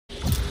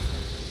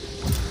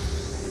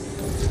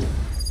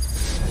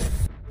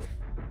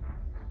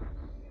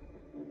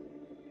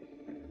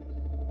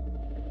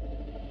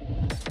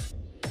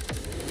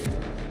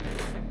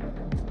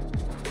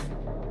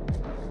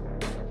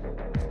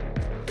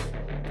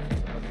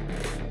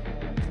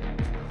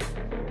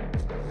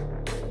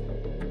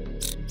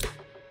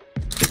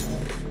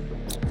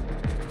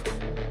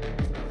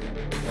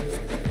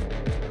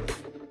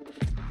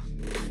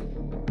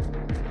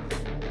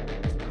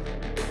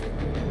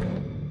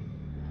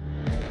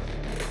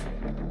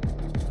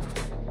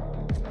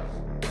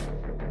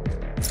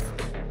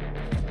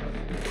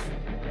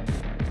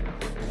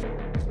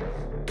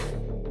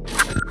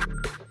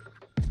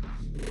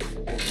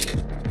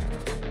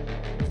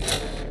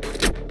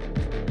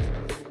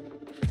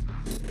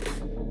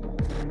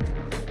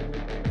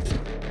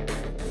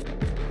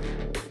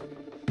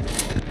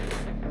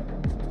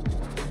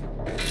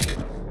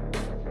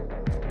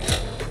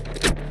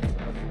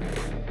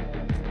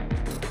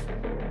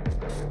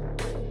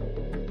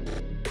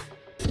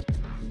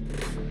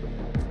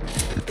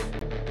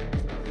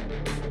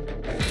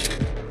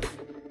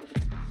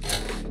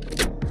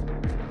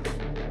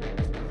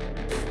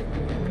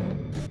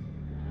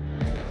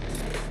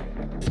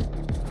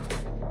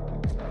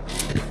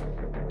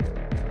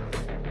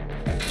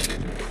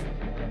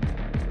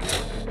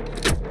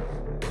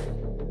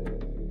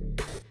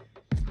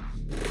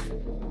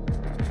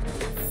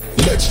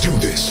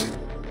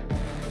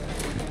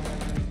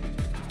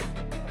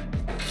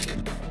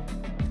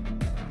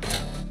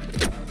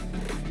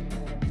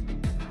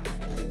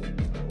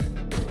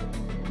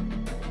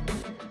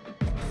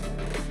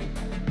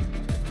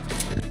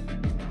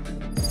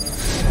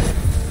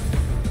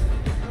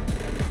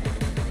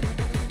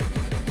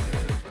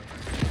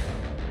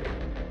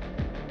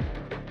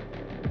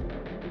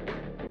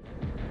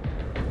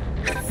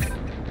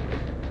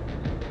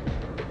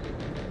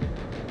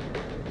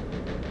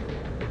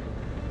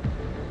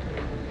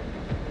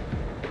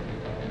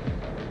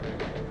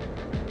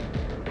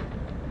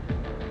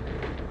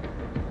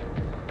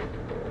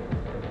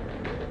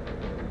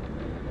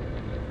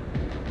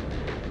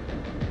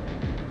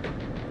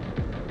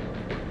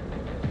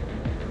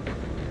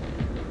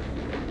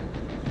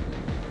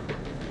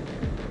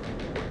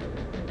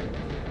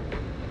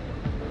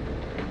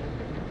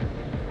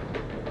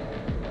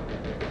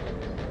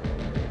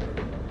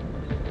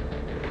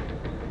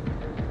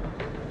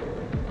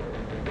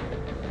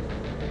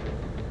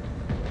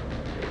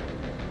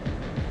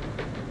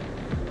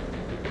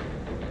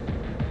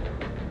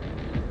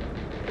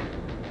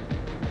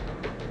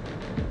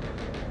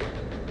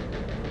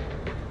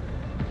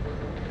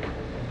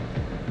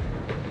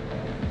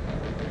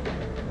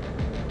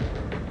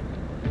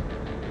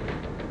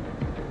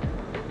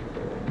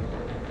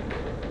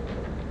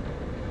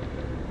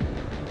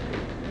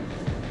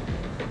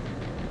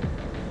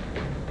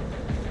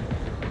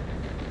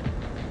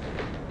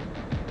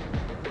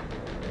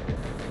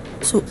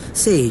So,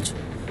 Sage,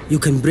 you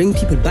can bring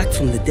people back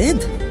from the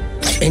dead?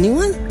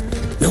 Anyone?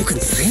 No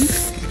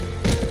constraints?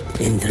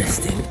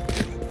 Interesting.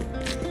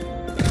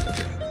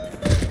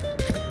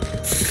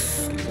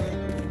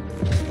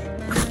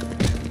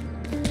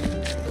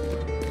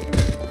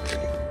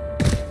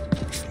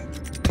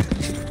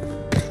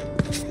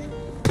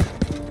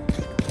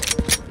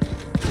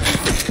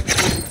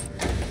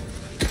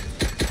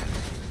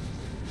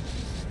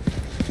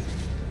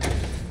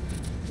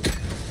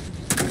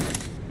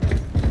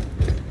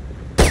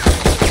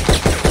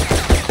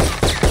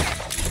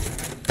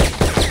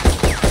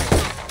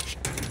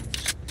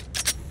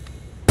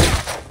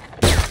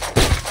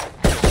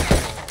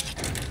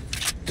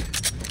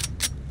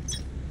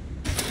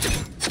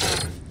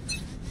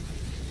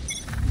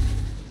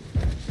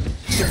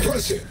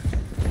 Suppressing.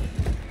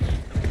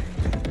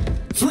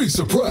 3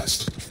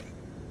 suppressed.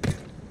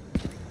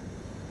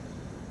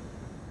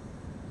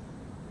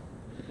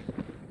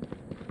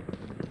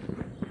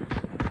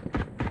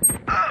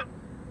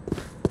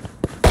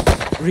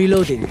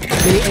 Reloading.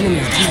 Very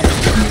enemies.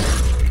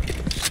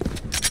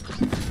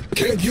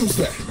 Can't use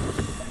that.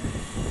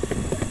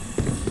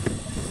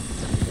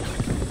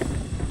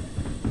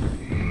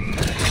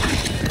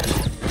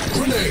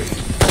 Grenade.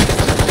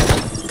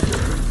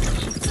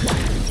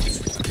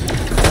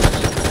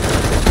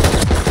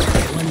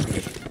 One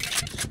dead.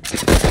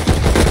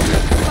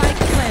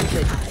 Spike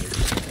planted.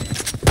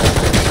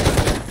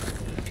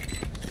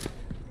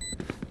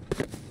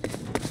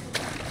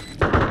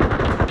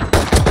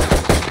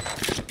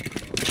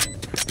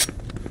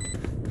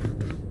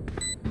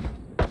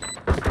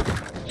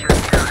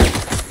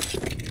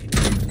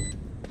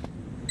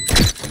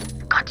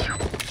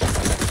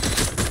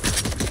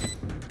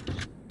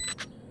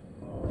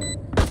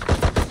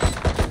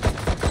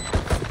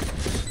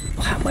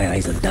 Wow, my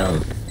eyes are down.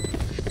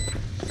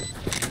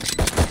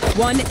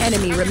 One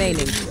enemy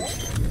remaining.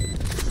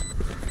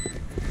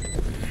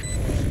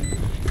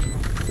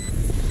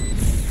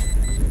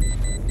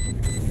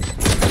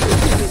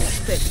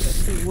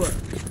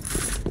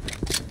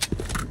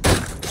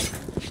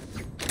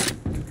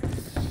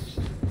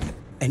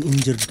 An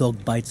injured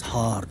dog bites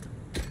hard.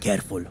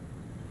 Careful.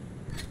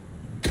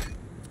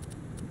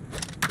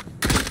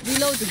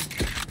 Reloading.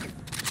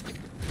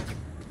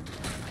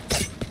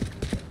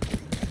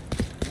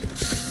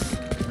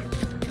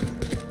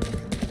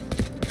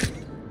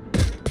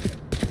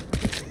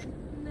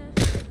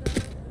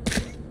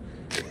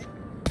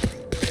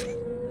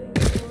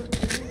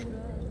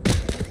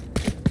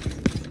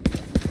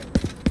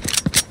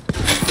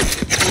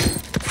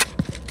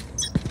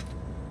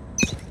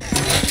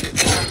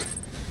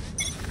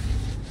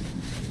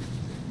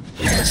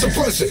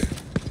 Suppressing.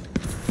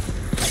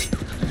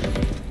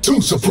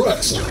 2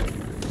 suppressed.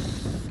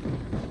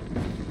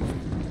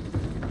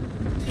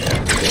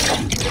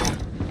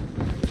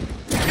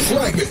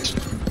 Fragment.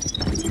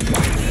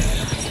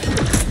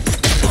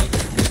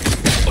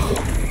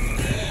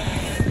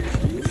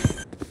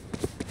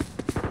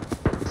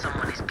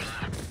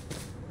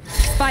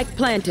 Spike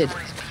planted.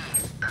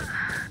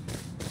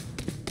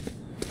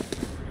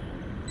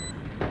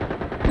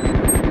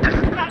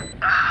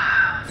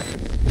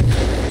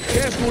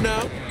 Careful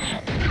now.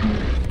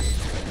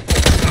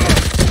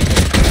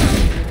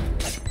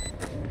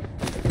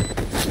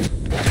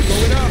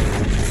 Blowing up.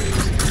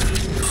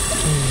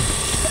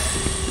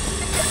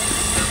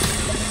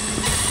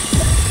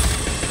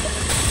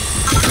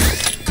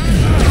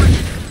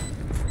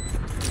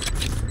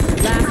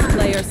 Last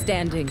player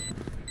standing.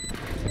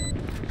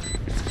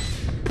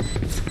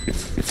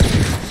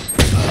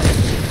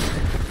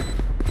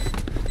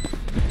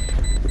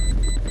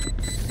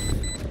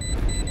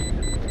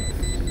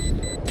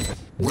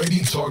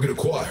 Rating target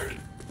acquired.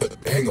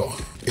 Hang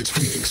on. It's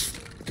Phoenix.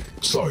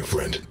 Sorry,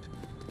 friend.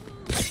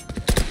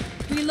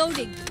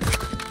 Reloading.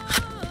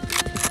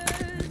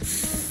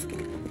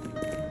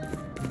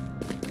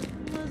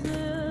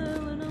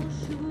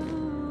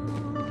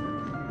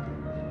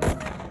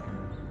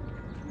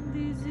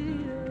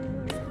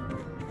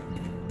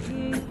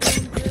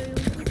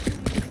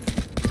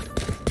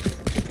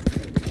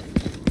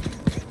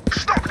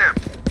 Stop them!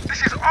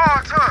 This is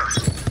our turf!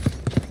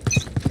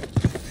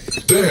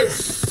 There.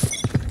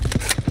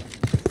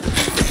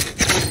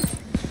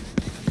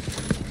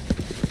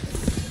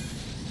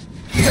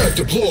 Net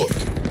deployed.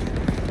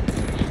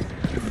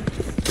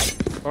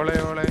 Ole,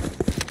 ole.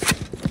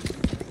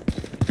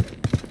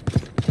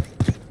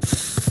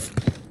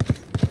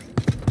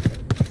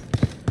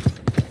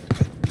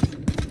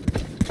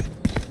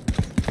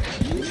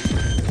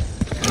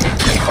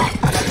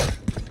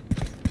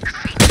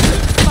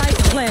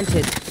 Spike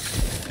planted.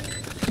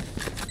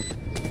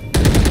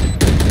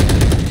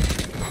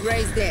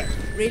 Raise there.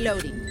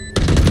 Reloading.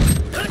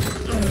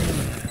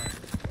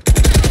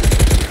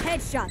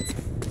 Headshot.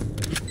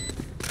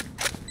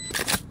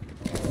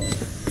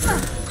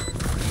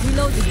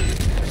 Reloading.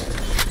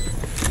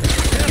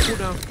 Careful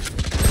now.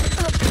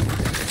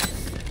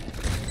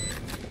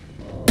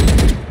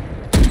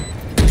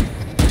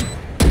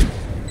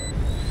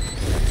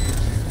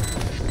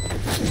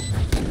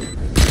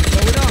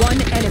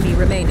 One enemy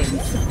remaining.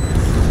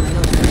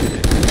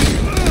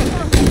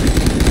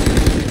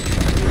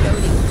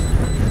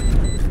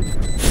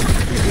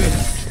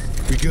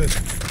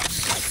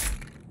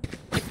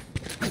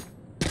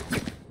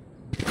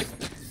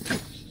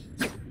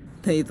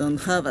 They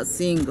don't have a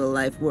single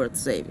life worth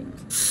saving.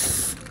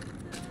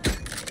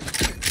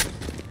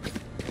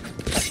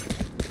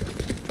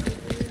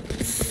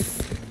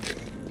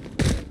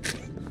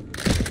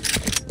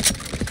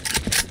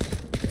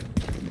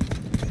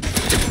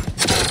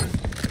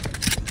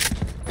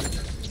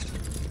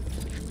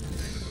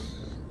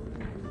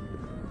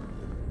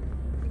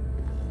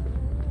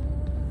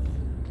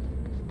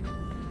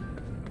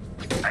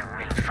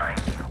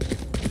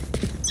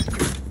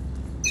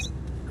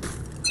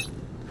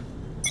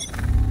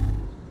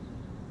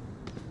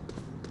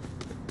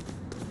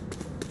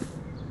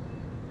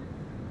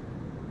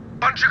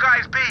 Bunch of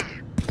guys B.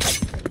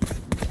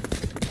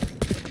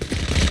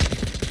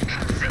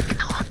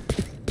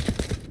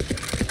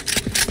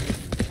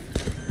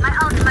 My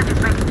ultimate is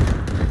ready.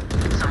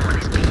 Someone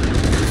is B.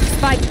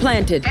 Spike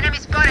planted. Enemy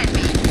spotted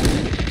me.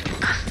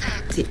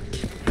 Pathetic.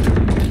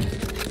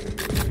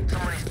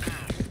 Someone is B.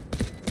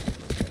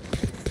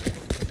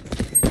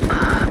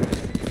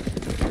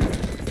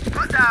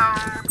 Put down.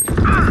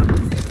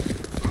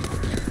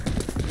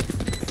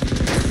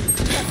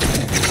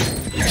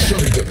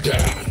 Shutting them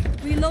down.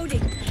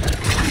 Reloading.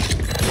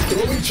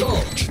 Throwing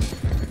charge.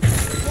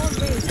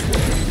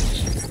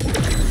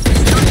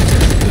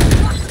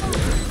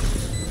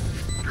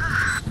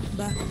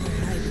 Back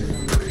where I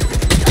belong.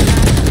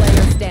 Last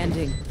player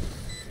standing.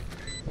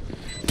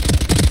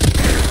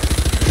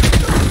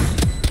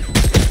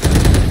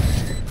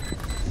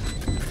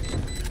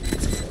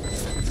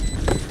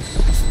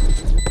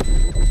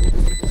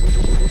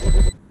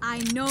 I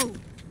know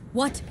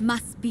what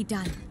must be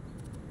done.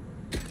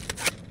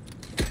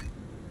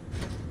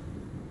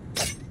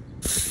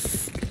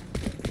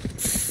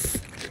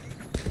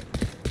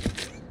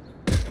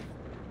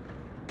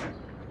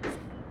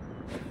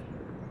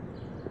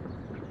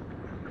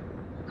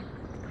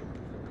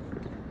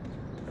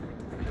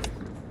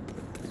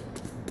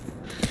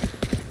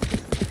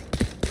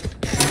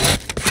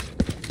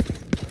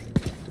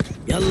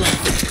 Yalla.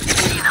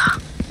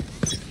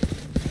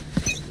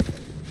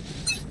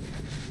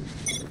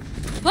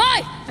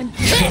 Hi! I'm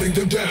Shutting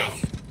them down.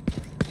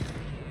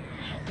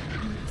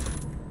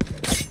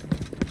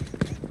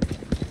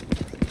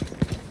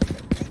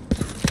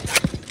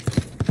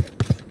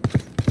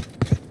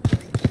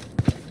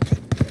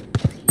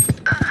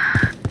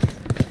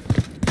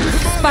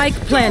 Spike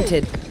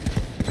planted.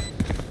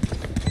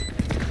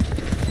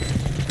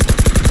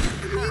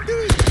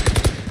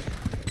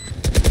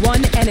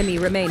 One enemy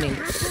remaining.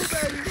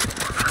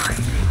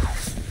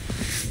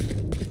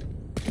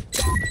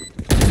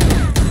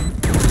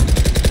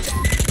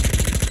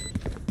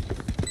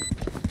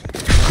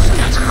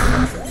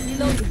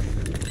 reloading.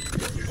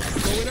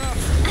 Going up.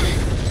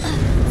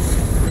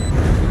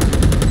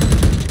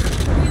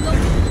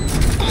 Reloading.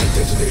 I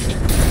detonate.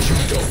 You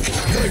don't.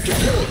 Knife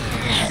deployed.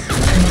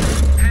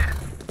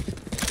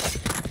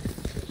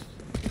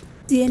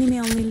 The enemy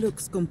only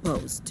looks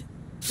composed.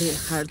 Their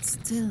hearts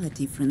tell a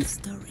different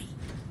story.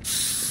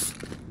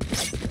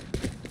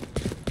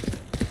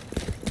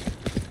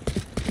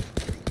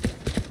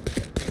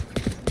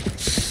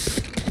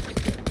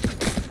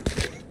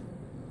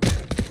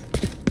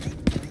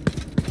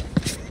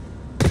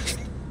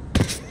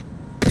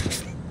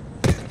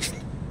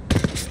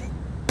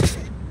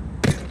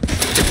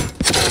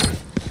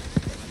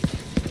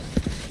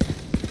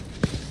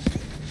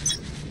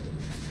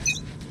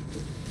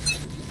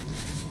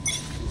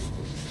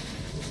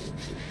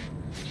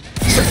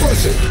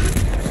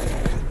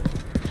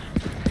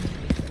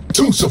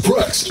 Two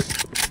suppressed.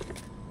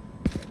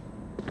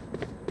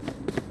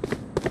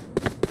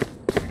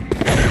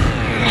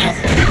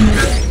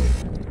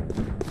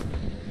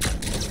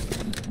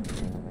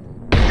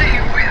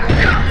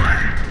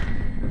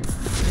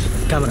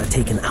 Camera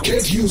taken out.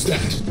 Can't use that.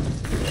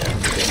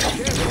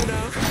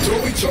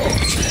 Throwing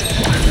charge.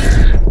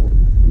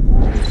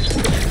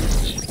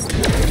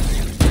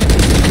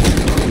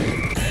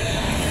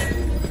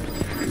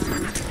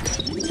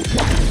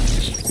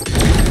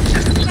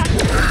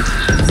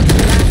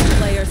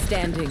 Player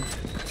standing.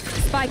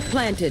 Spike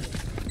planted.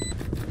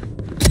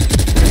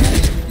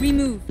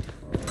 Removed.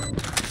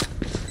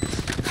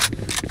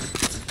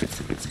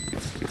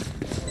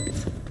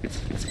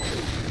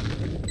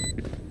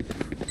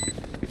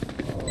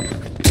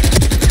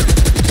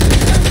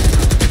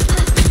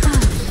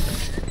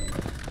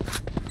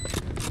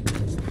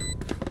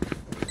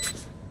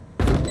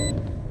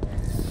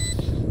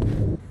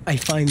 I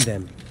find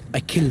them. I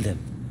kill them.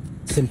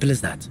 Simple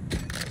as that.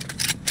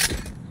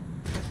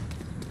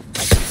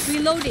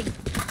 Reloading.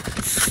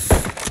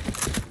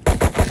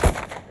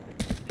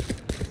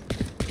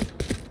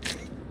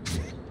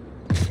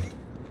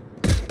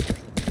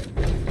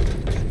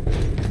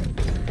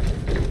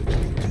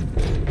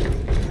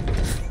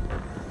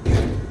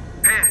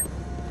 Here.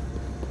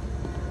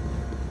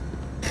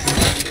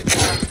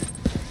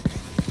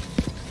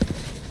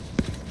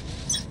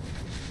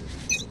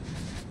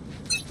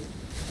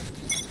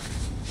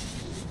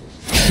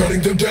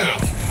 Shutting them down.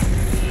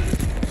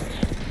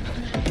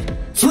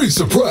 Three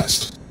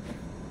suppressed.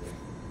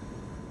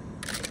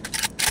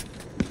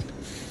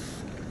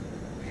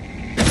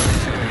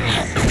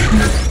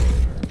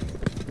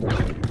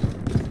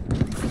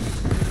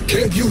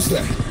 use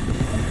that.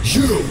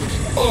 You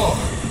are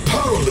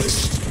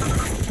powerless.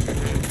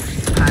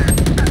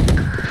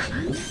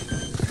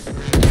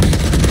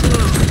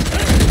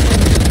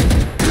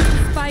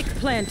 Spike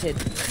planted.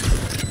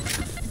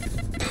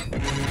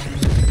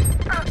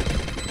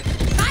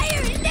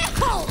 Fire in the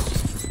hole!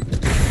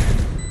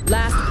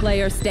 Last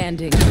player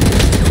standing.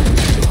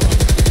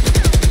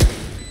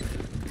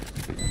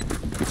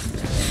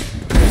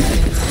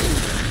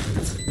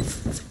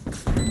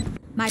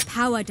 My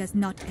power does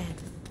not end.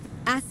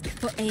 Ask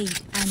for aid,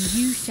 and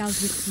you shall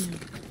receive.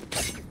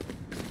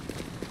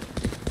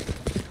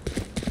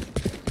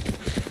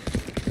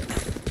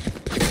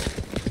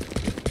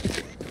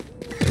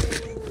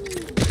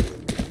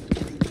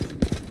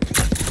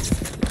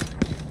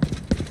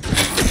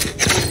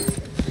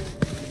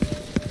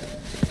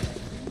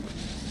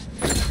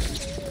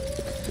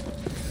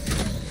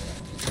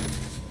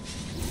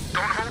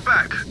 Don't hold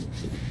back.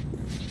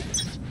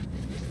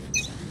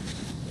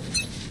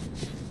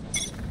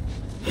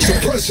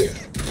 Suppress it.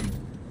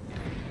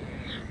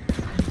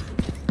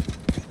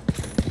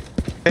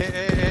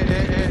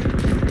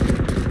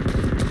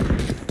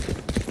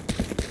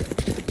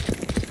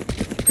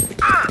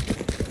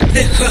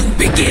 The hunt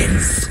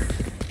begins.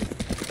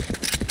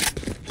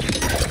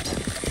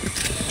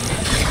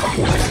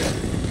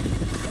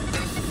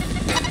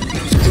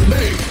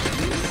 Grenade.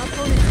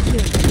 Opponent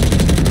killed.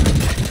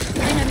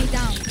 Enemy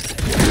down.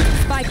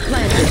 Spike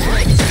planted.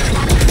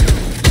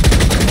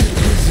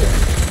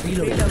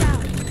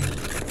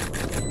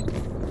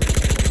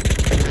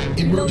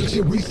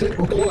 Emergency reset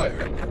required.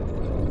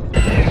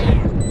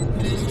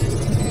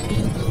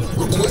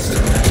 Requested.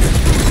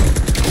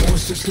 Core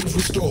systems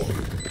restored.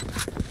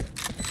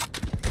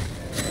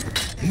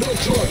 No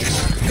charges.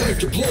 Knife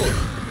deployed.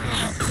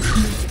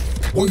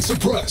 One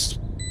suppressed.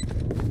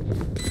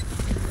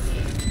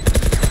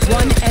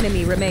 One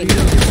enemy remaining.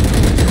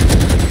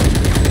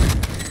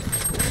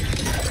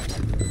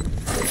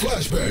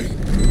 Flashbang.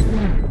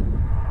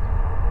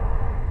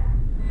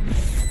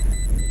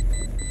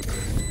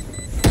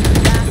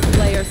 Last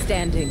player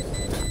standing.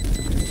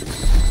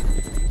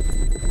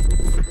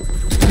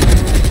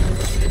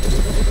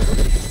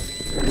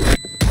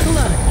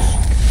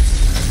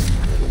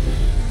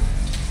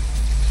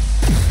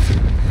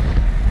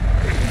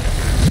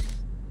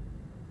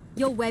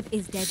 Your web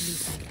is deadly,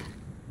 Cypher.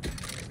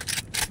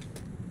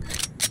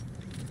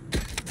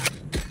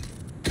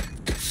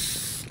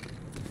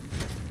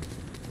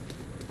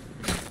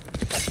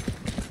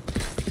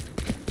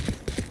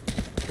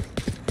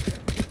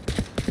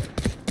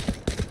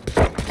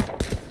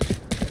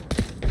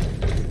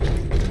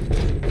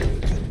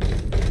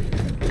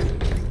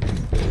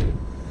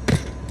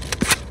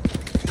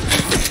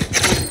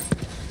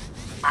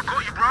 I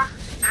got you, bro.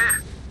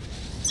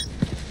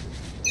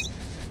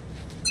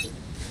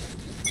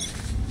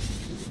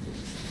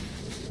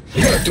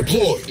 Here. Knife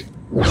deployed.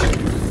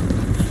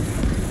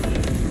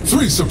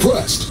 3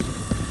 suppressed.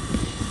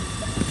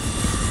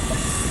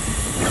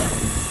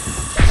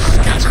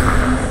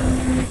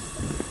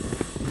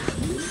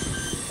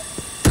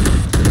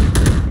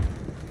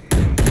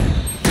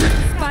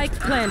 Spike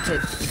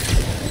planted.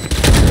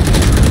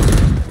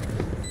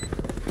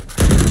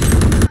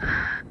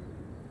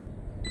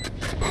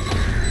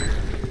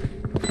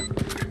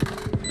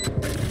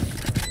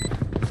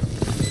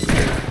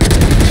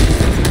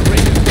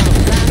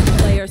 Last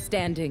player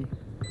standing.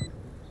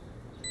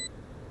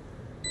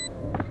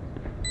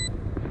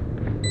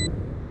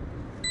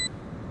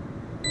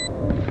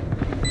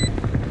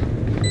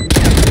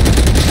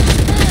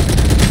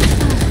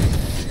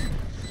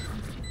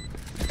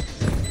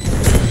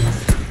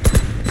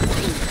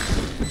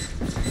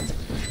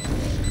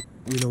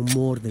 We know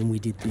more than we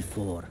did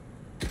before.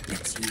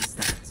 Let's use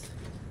that.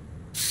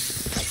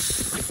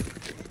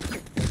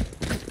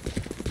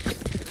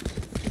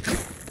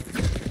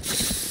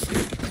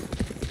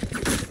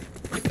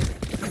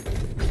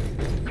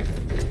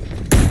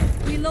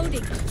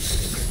 Reloading.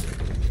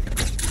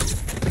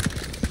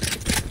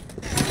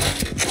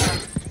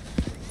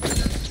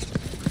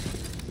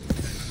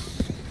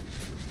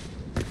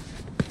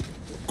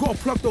 Gotta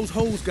plug those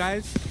holes,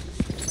 guys.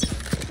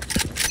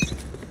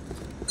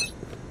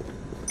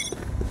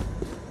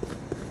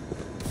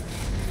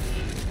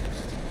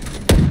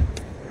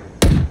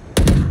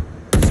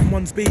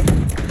 Someone's B.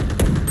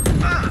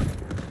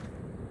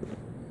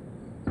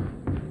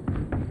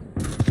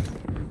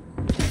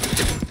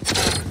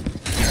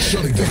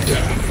 Shutting them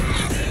down.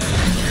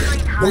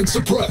 1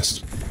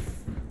 suppressed.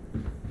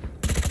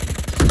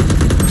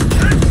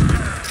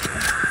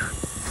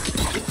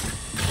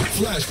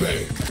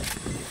 Flashbang.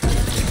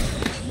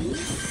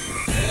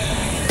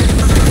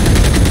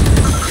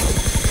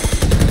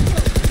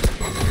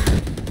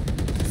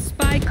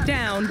 Spike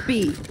down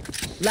B.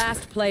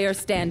 Last player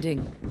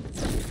standing.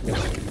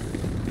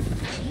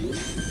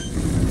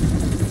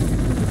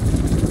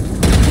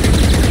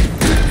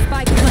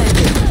 Spike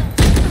planted.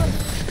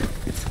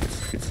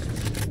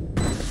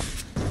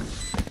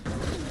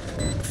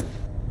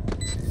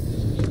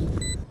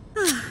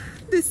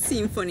 The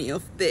symphony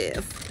of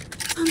death.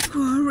 Don't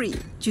worry,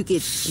 you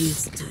get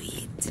used to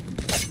it.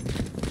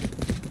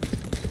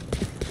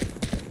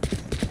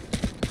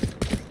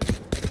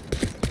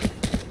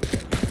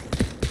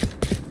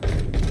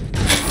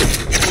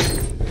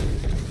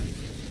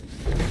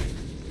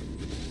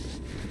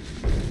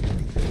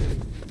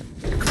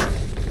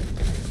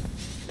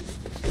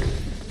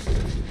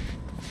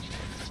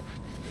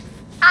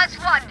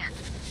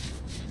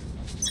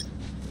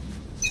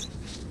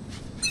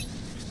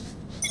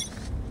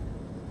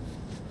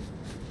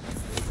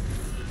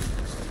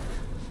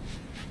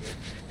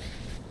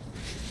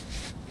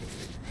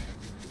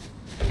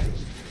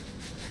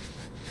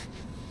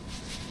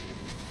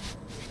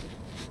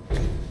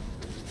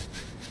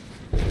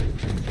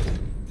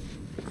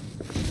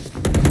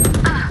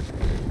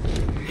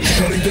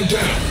 Take them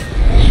down.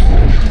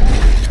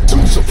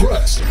 Two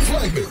suppressed.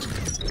 Flag me.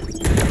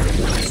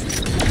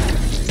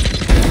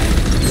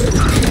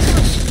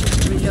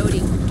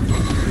 Reloading.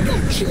 No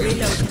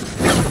chance.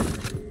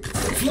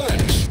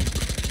 Flash.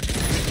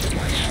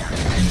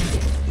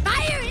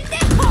 Fire in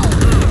the hole!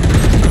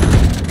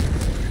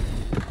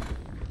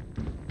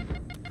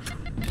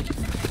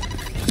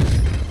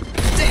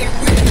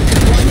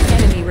 One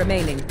enemy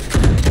remaining.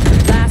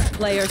 Last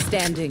player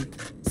standing.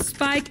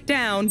 Spike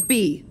down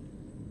B.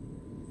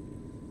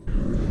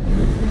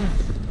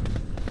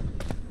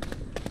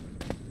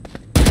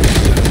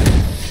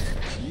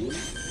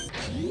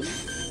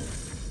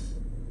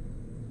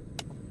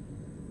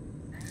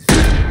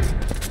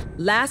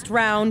 Last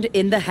round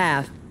in the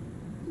half.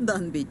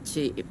 Don't be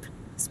cheap.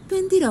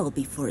 Spend it all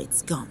before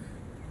it's gone.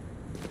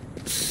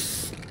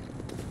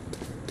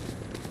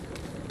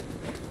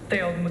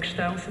 Tem alguma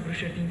questão sobre o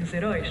Jardim dos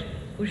Heróis?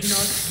 Os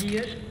nossos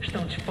guias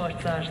estão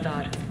dispostos a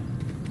ajudar.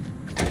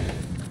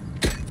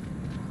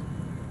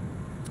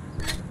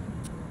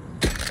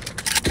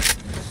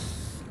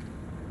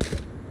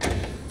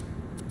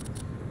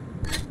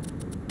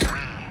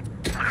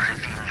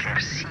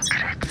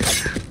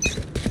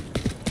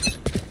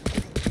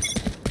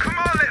 Come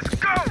on, let's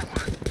go!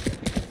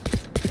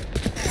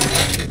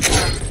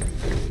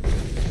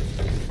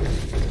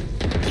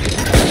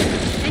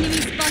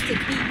 Enemy spotted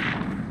B.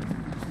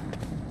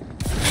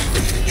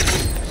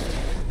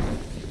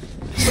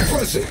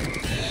 Suppressing.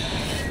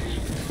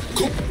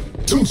 Cool.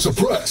 Two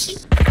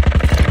suppressed.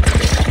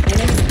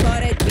 Enemy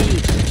spotted B.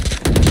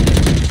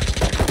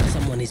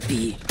 Someone is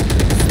B.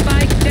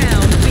 Spike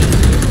down B.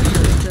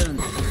 Turn.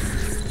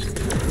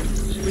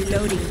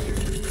 Reloading.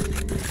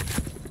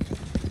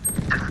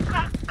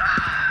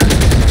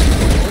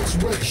 Let's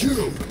wreck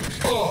you.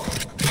 Oh,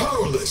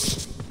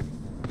 powerless.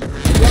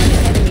 One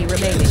enemy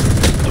remaining.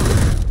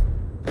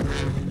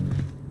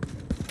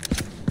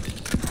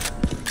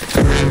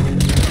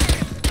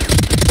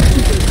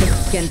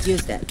 Can't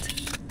use that.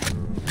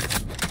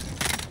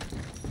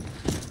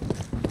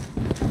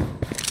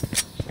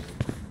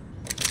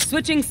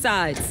 Switching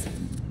sides.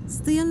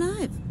 Stay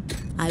alive.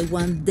 I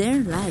want their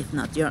life,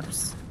 not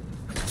yours.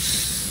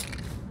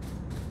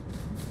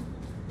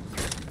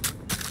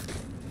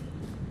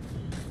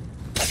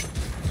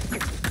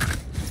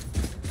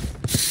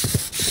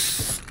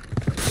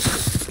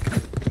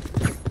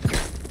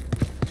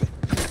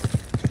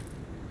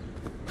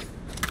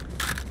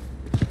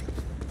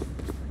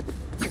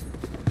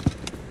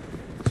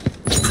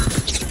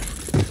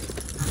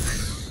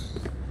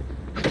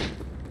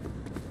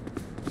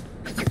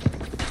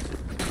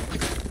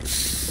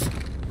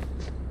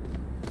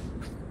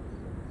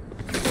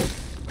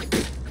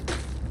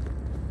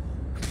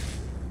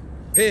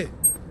 Here.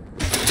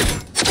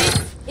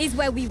 Is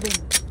where we win.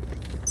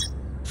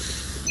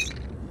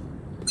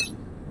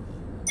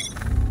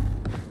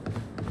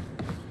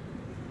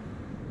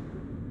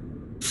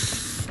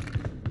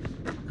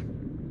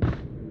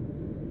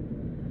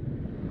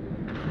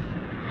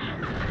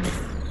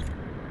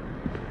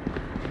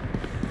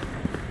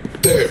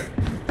 There.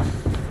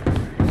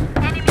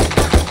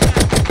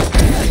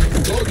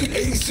 Target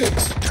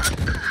 86.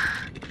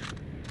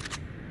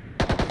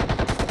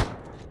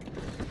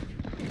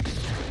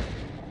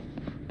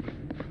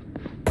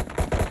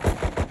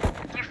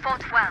 You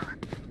fought well.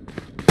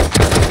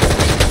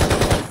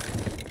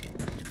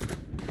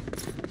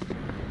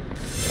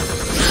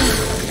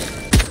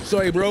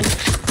 Sorry, bro.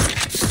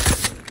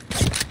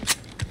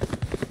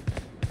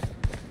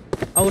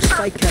 Our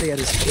spike carrier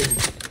is killed.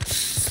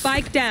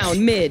 Spike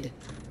down mid.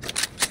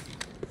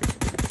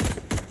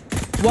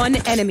 One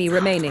enemy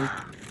remaining.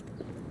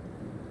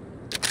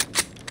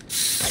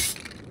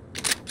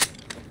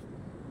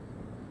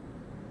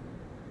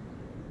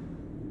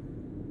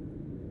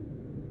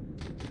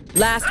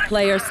 Last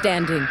player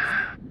standing.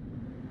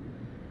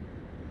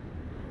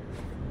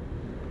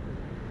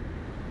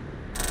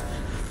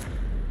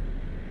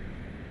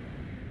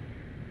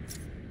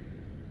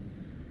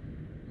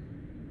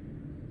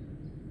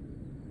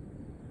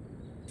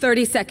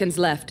 Thirty seconds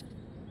left.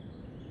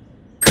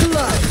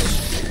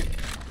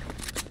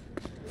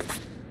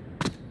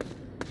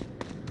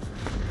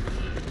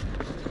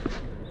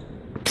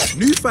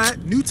 New fight,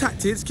 new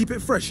tactics, keep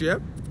it fresh, yeah?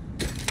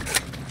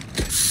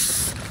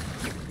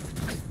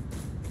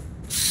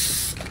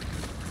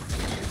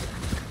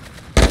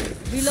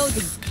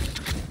 Reloading.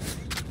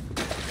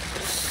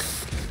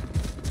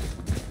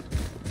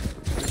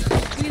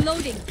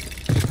 Reloading.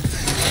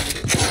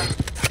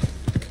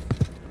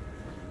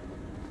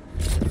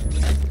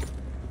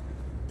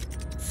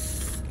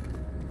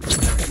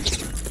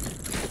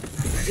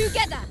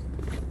 Together.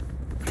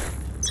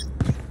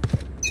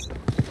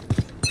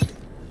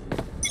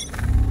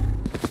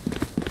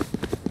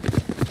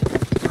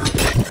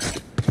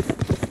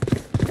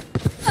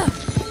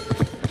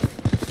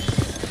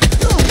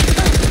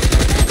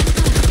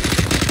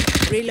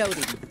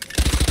 Reloading.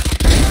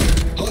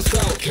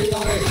 Hostile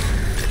KIA.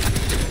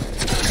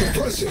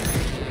 Suppressing.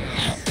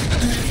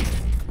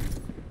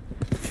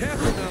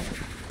 Careful now.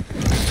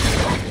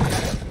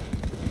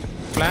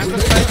 Plant the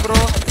spike, bro.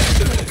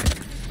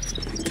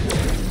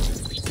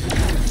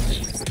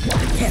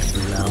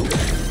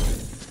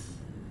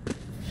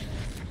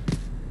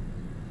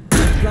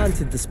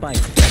 planted the spike.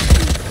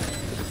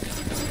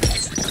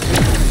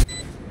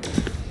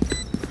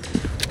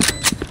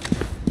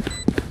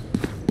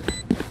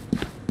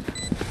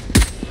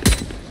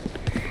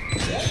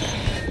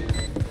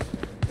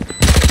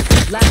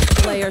 Last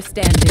player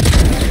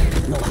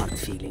standing. No hard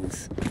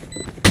feelings.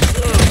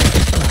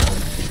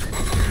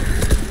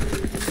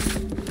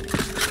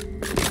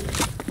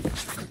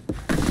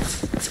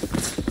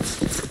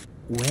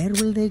 Where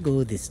will they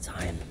go this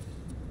time?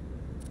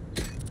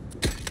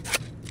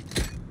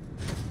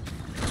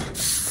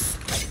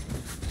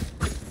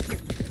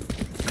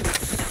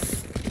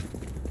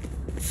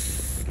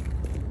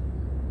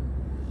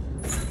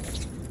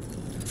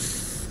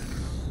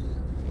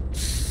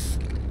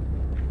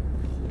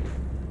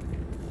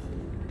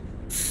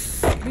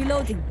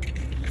 Reloading.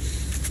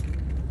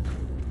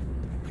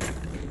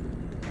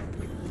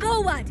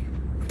 Forward.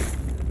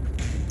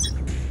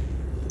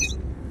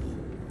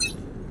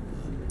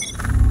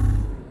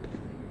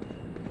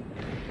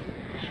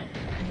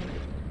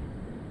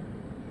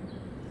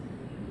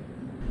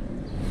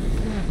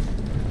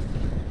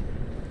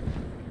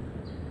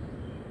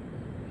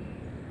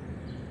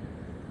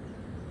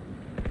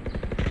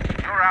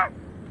 You're out.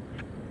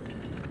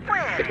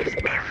 Where is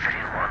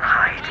everyone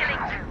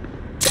hiding?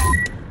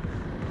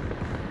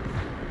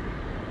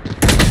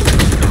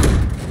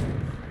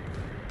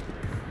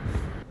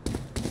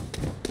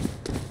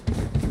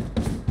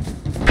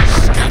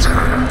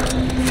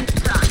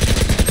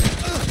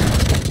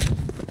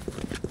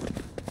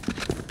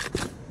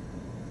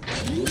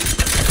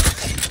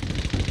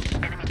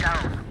 Enemy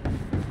down.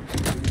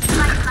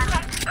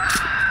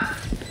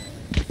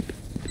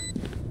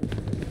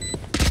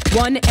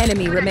 One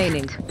enemy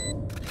remaining.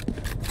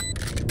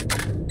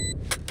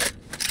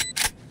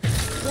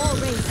 Wall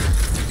raised.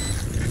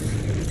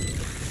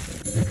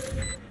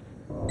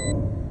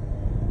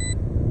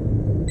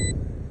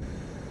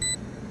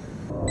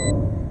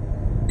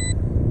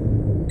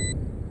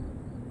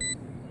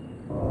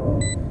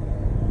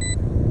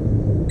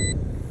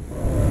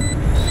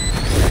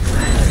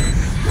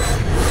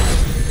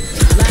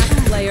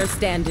 Last player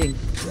standing.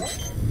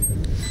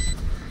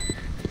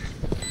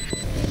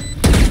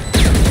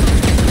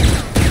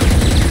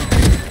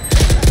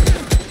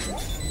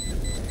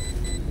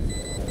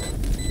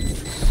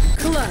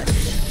 Clutch.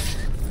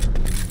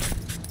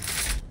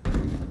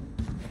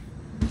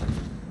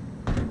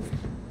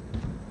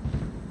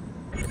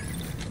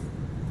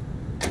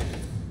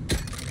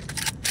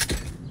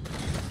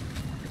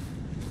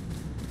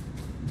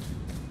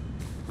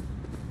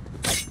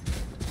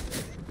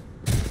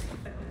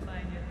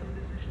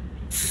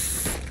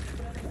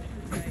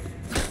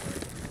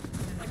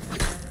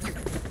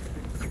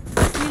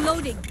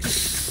 Reloading.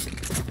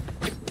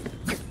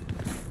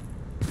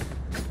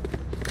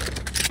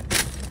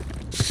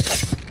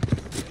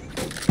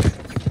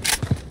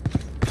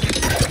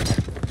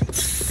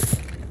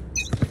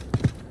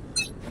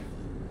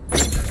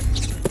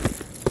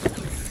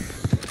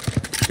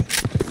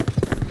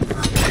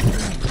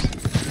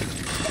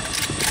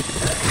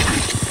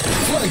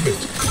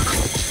 Fragment.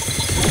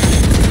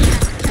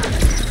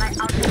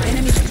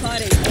 Enemy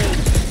spotted.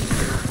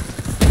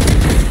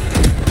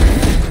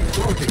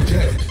 Target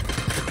dead.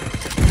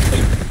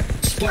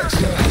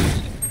 Spike's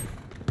down.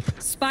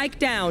 Spike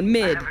down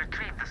mid. Have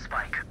retrieved the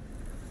spike.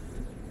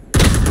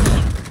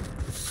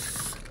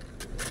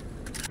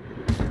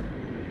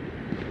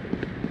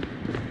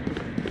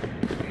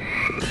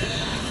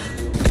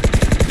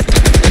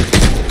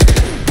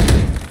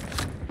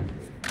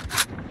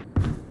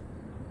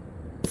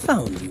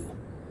 Found you.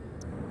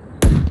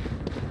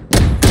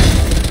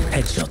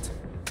 Headshot.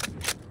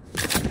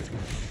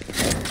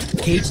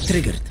 Cage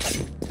triggered.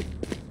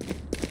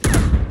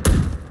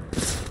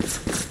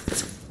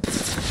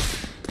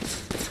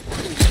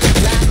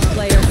 Last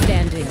player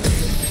standing.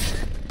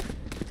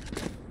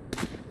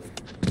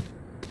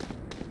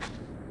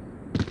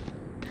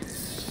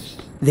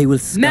 They will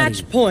scurry,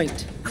 Match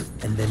point.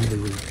 and then they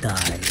will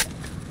die.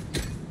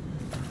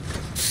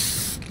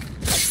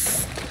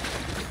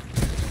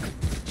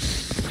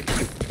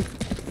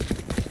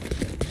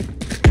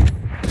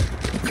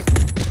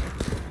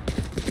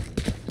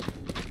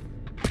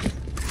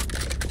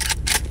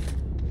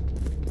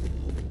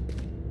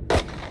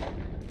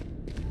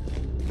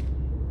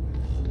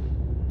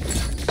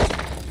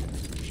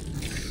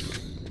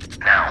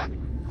 Now,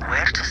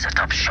 where to set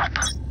up shop?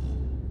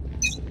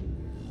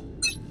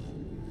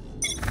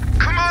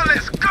 Come on,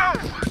 let's go!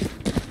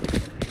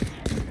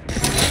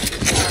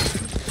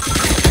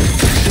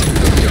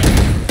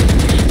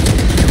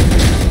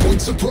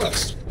 Point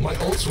suppressed. My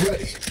ult's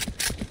ready.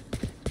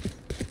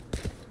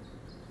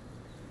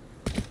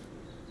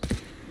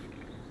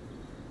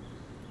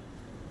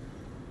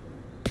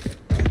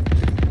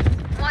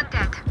 One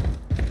dead.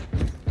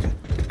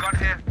 Got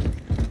here.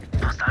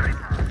 Hostile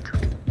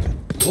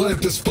removed.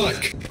 Plant the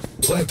spike.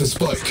 Plant the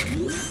spike.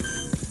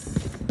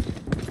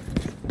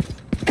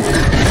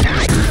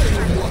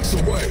 Walks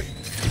away.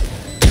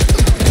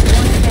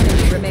 One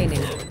enemy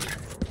remaining.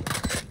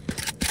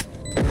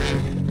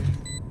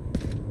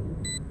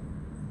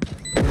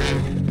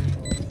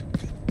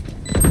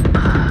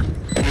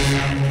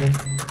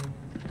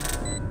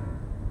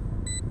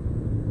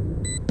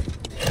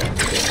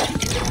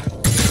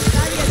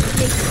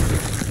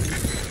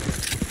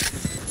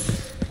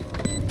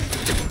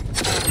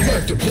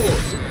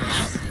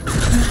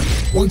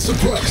 One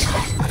suppressed.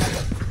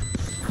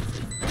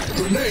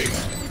 Grenade.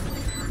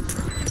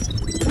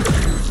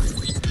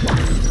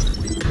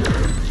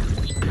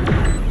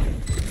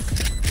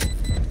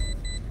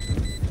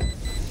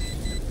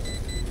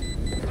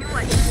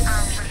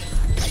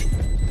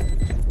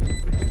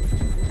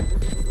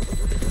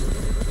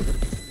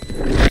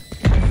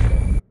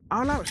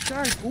 I'll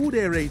outshine all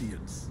their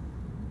radiance.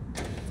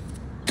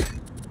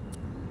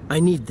 I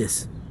need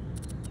this.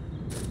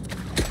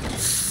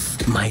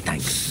 My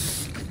tank.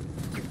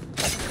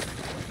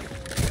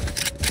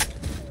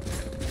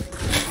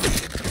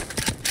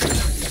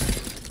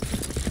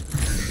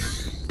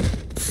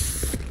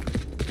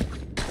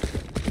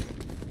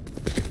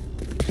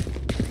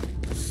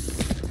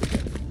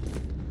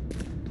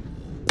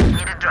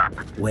 Need a drop.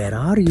 Where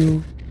are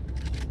you?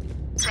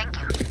 Thank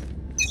you.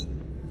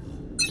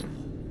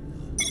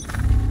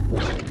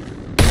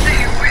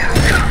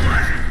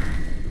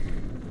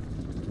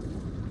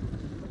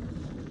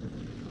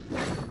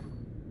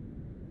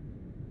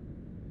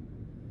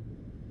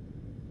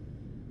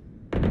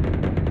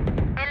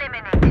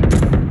 Eliminated.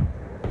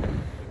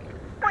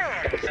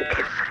 Where is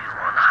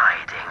everyone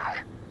hiding?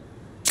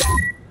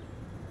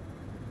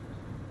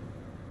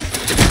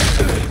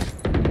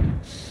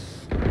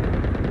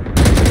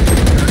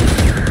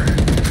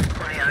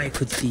 I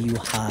could see you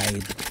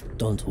hide.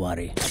 Don't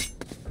worry.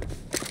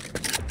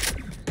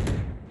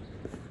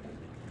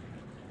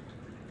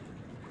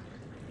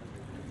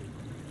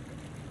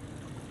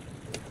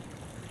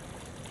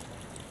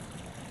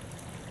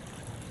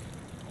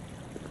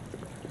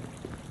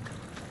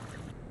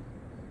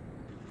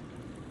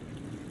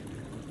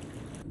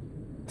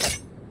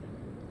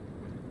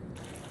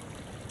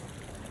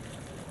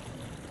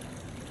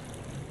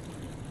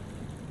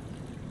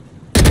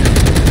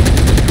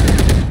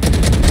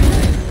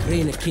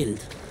 Reyna killed.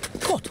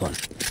 Caught one.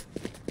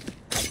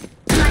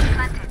 Light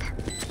planted.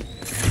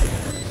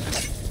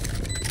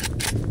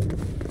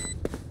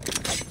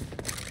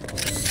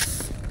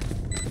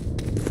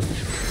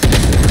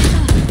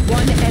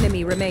 One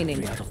enemy remaining.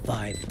 3 out of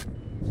 5.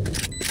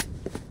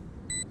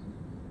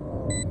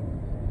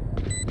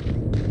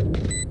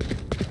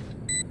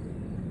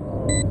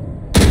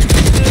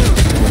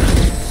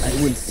 I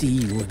will see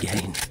you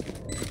again.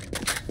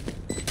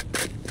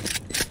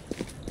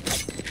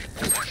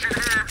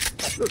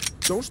 Look,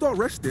 don't start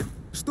resting.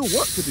 Still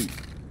work to do.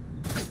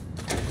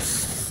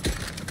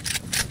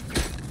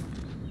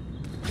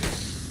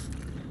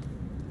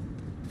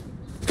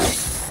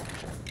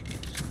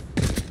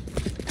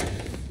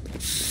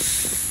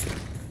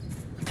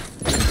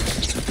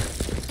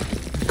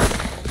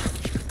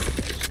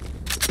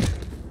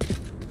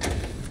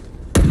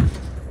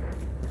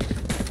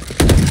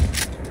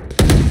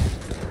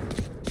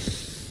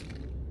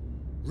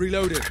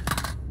 Reloaded.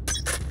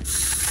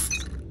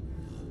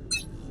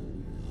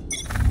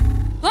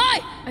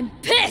 Hi! I'm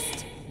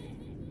pissed!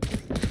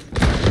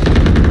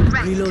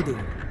 Reloading.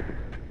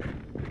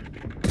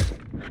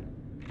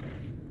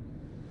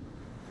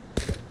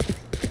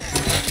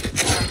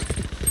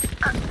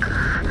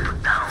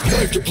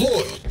 Knife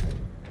deployed.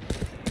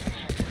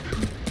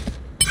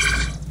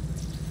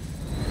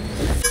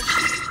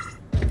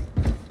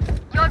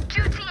 Your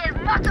duty is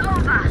not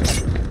over.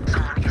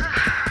 Someone is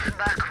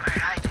back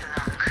where I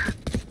belong.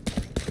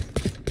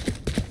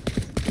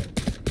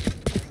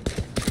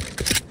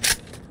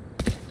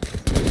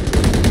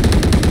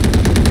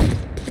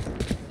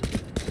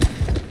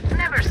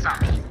 Never saw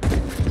me.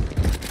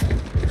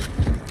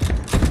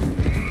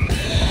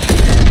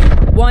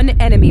 One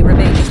enemy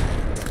remaining.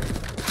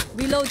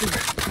 Reloading.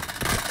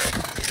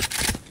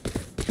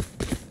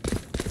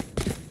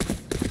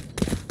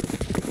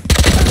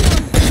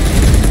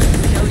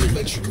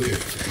 Let you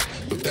live,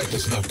 but that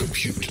does not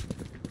compute.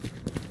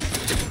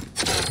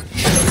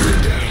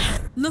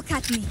 Look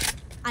at me.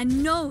 I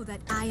know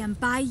that I am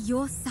by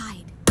your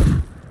side.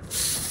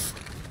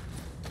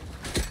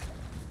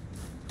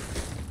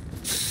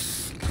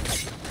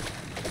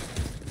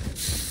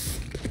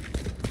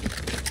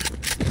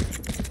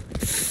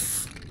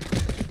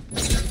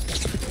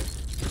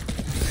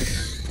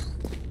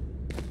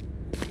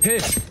 Here.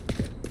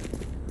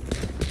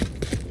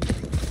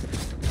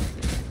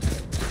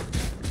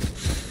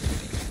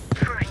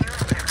 For you,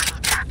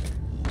 Lolita.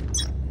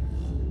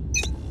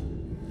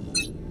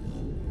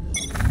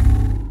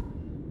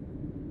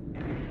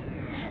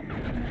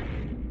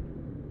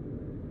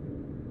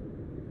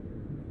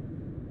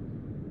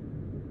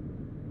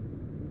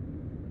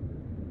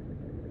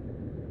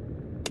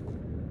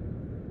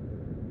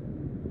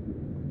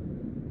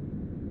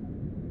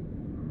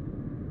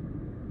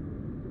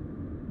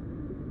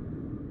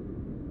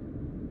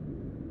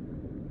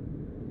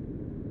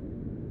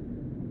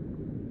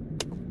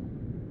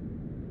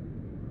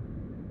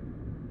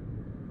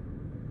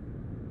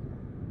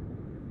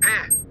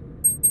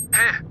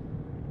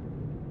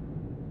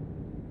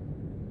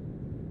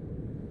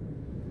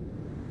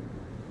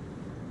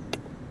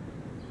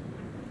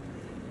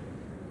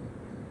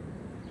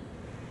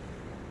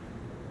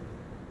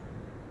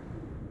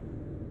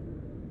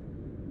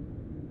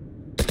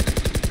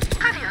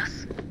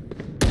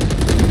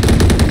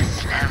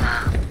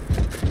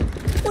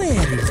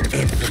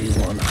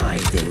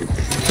 exciting.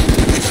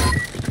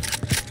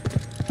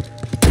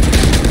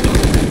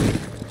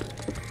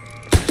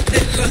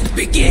 Let hunt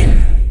begin!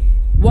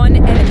 One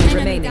enemy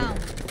remaining. Down.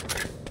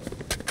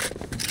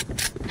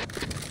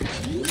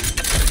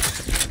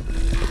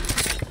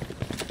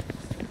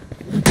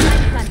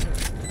 Planted.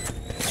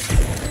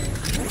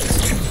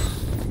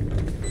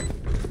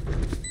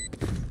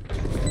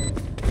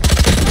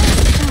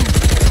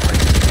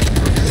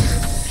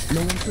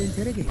 No one to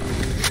interrogate.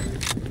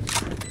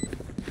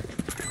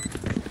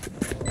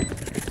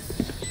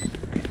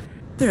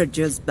 They're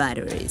just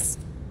batteries,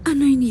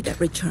 and I need a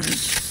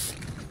recharge.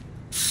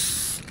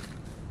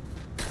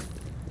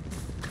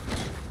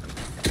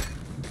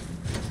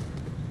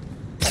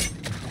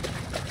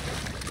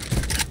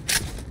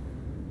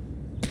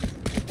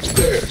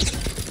 There.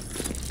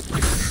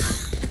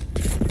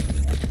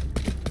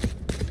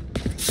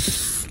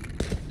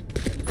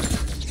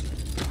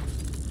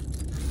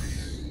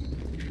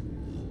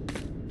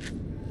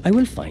 I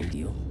will find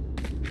you.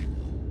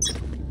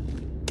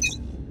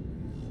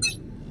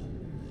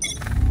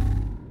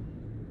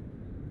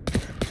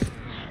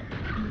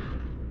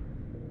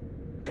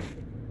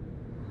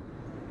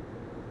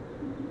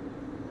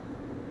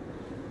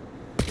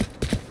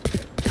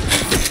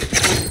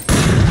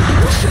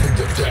 Shutting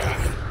them down.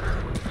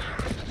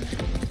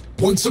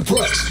 One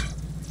suppressed.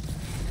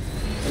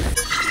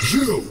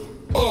 You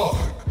are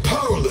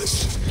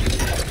powerless.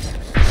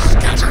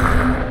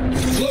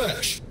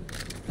 Flash.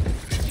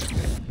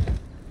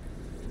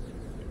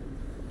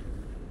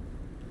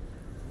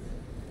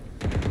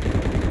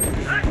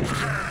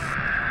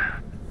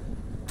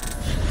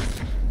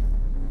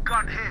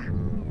 Gun here.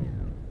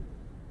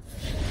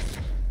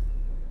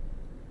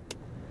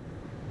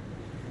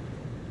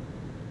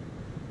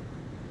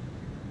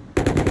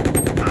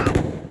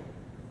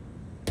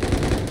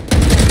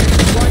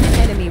 One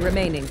enemy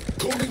remaining.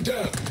 Cooling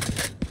down.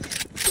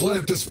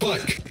 Plant the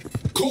spike.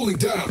 Cooling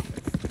down.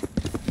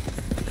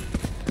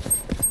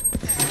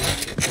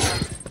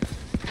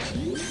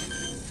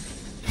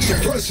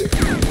 Suppressing.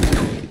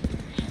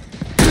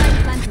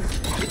 Planted.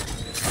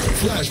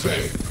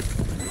 Flashbang.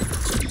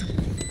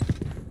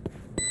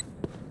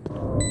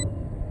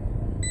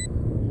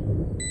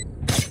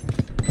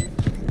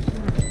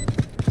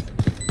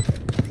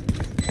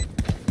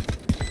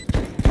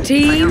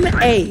 Team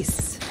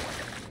Ace.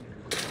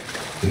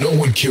 No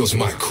one kills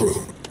my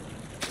crew.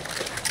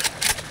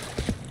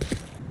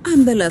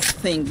 I'm the last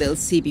thing they'll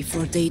see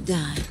before they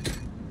die.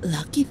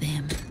 Lucky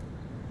them.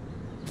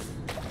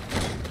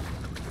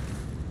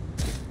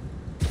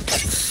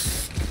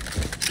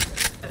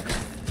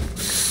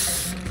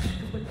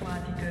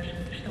 Subaquáticas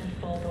estão de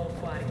volta ao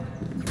aquário.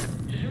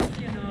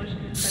 Junte-se a nós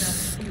para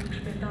assistir o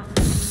espetáculo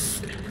das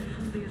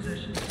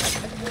profundezas.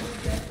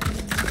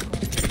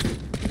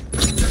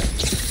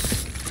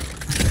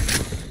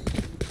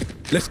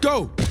 Let's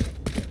go!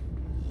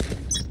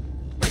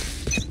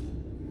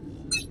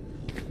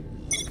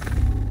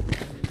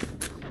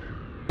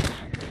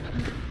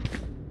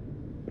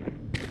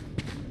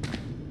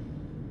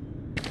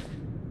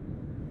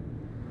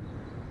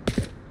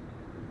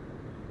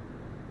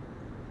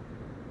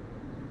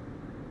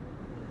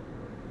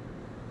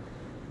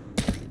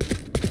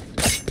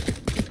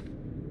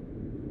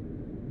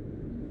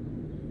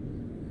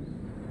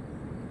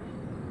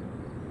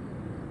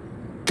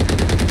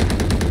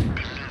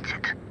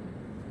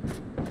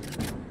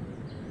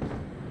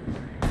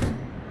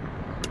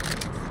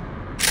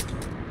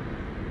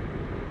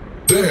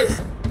 There.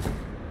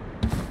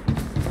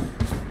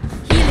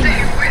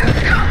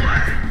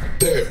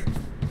 There.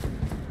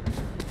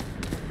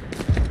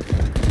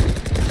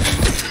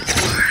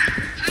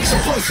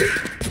 Suppress it.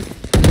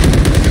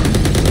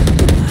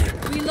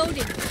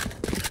 Reloading.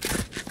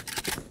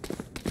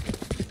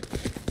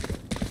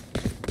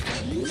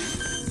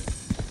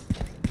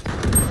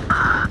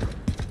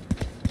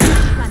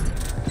 Planted.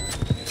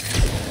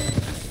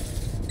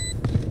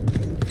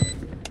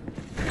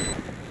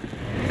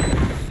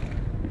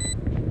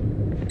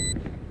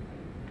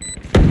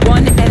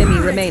 One enemy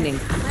remaining.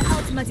 My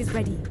ultimate is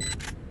ready.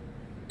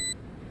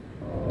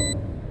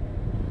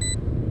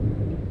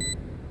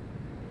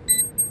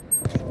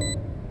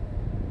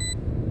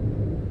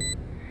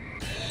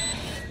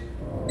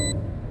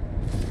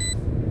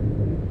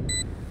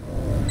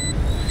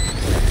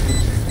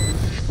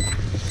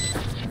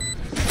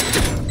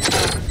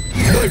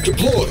 Knife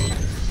deployed.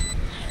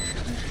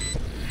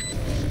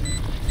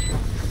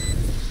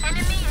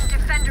 Enemy and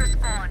defender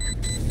spawn.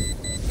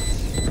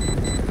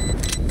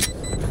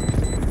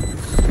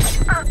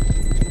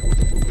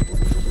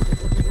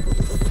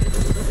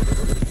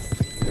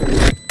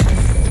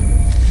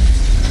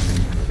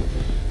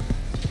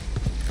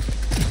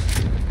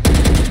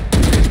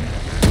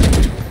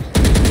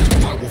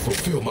 I will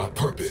fulfill my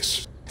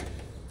purpose.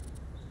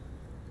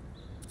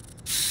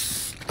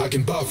 I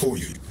can buy for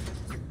you.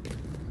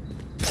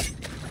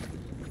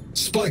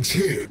 Spike's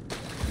here.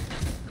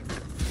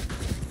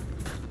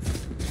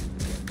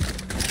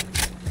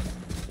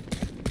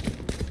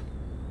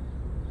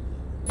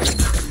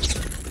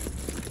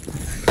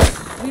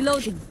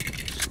 Reloading.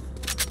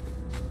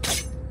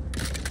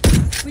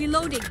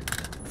 Reloading.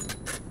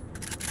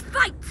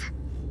 Fight!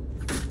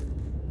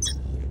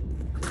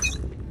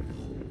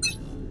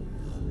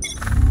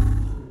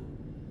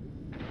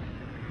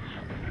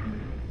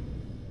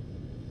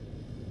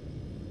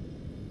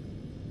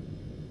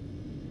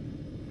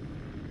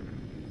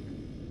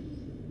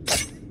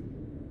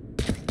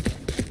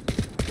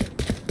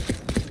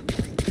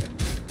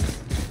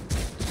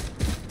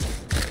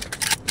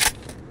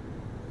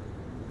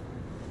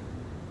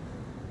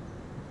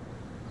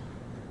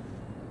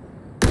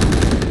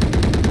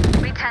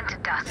 Return to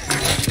dust.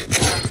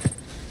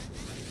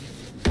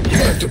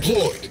 Map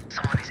deployed.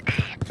 Someone is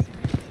A.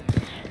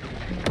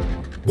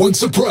 One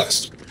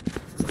suppressed.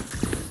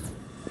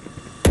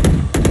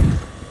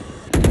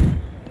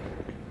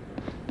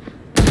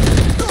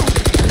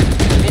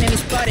 Enemy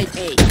spotted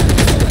A.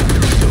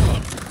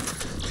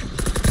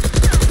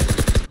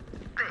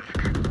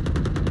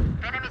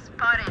 Enemy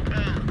spotted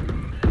A.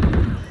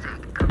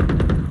 Sick.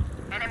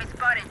 Enemy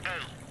spotted A.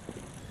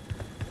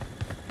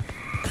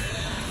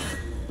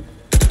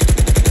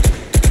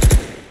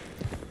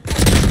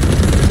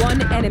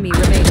 One enemy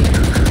remaining.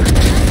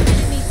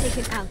 Enemy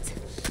taken out.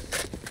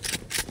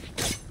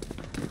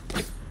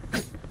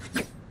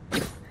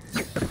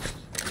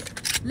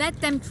 Let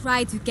them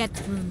try to get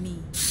through me.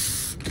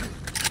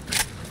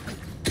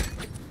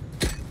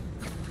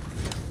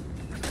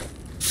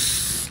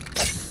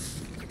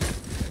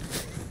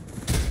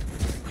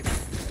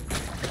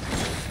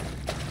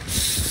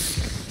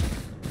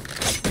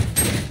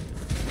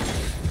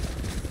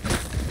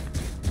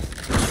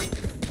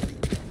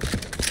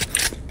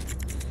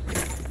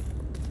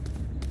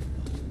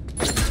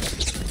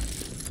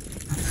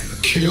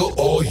 Kill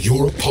all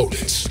your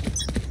opponents.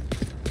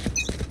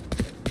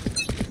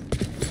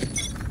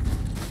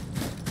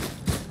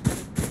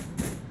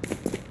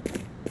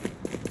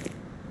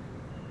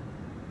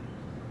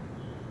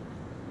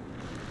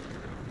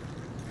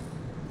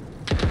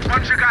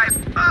 Bunch of guys.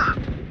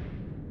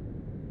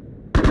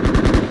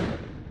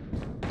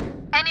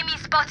 Enemy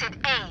spotted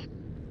A.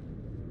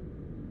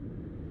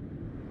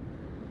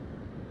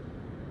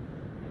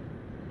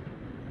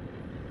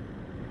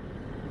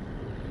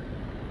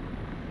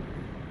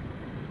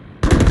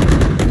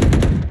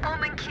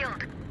 Omen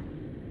killed.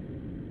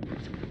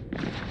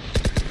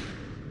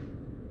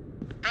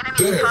 Enemy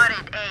There.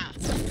 spotted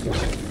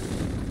A.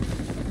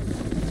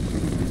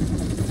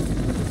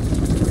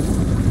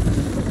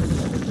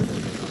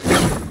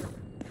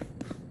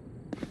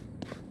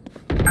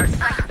 Our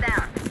sights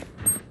down.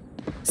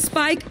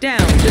 Spike down.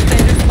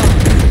 Defender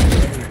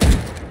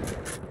spawn.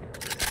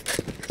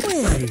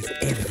 Where is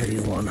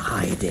everyone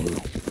hiding?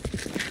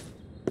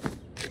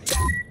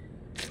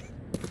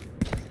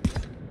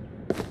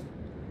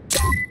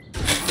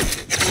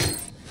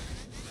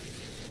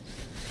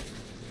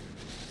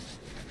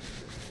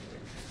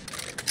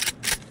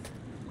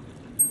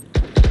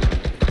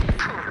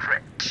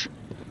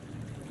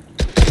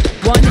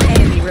 One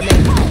enemy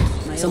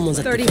remaining. Someone's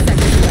at 30 the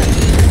seconds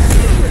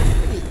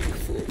left.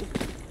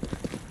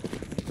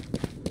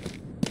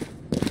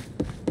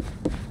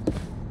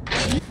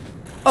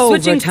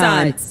 Switching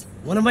Overtime. sides.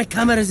 One of my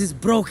cameras is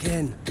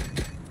broken.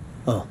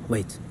 Oh,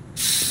 wait.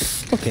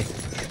 Okay.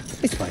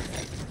 It's fine.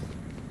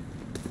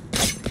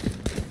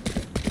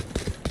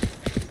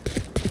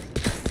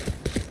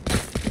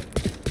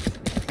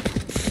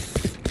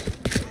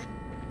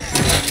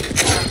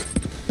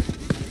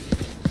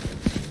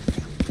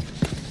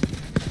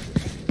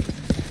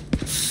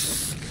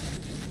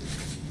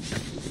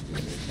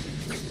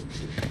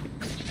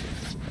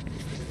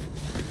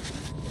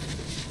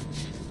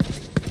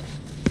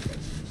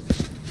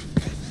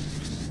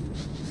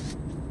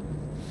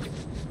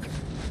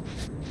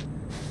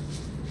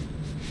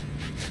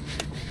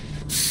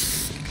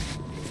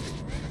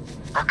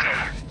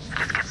 Okay,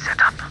 let's get set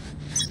up.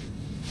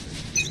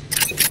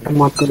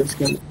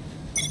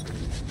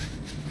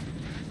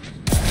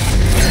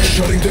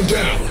 Shutting them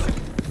down.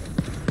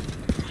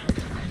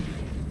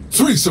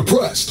 3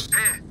 suppressed.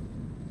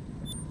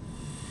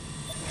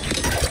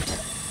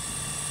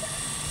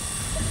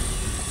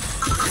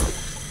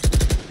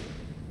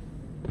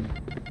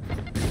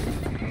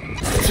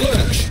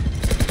 Flash.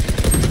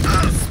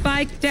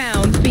 Spike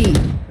down B.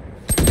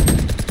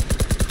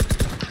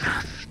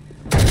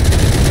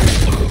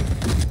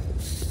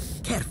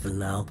 Careful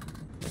now.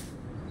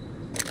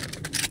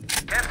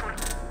 Careful.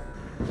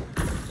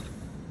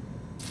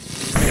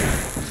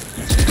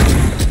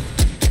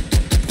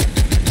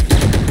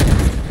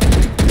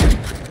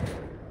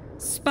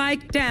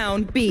 Spike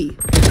down B.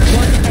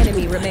 One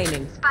enemy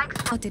remaining.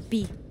 Out at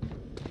B.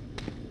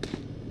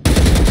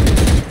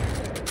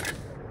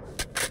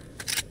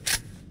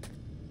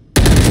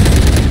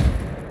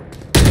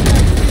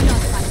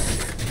 Not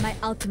fight. My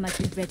ultimate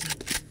is ready.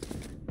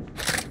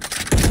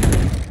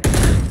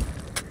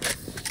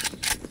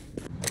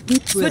 Deep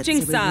breaths,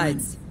 Switching everyone.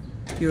 sides.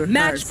 Your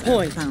Match hearts are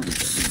point. pounding.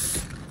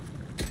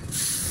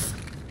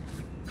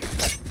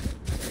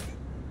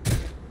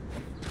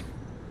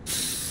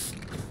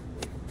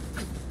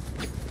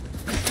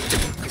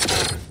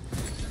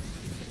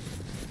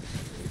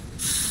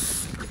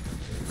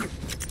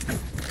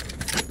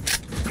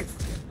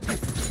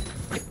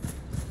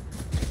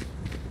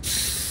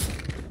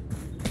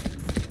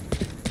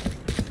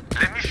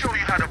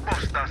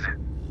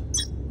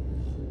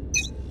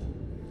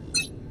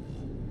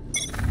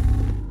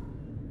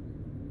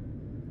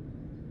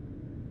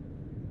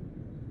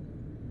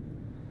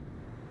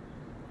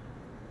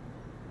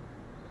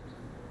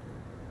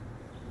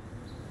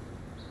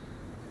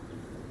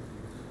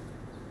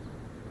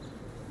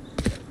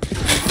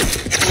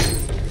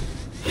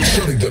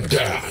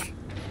 down.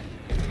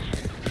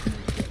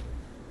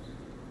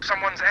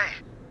 Someone's A.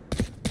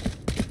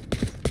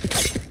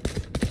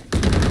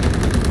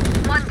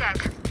 One dead.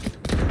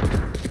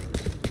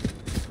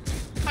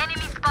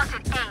 Enemy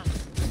spotted A.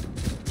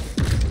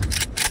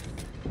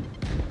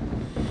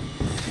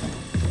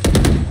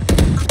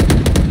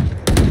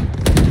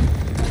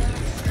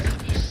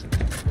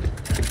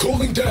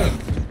 Calling down.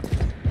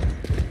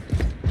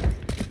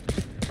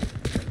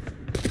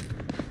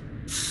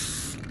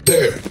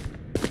 There.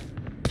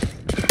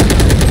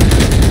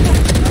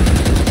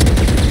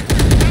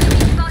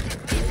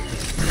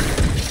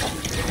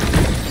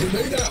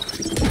 Grenade out.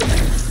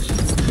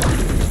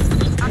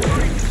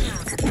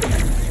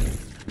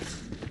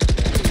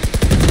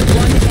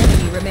 One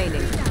enemy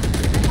remaining.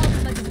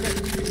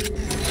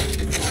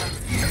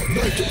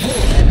 Knife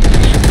deployed.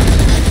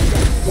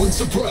 One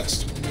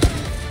suppressed.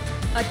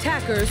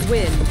 Attackers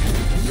win.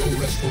 No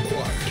rest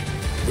required.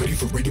 Ready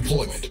for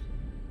redeployment.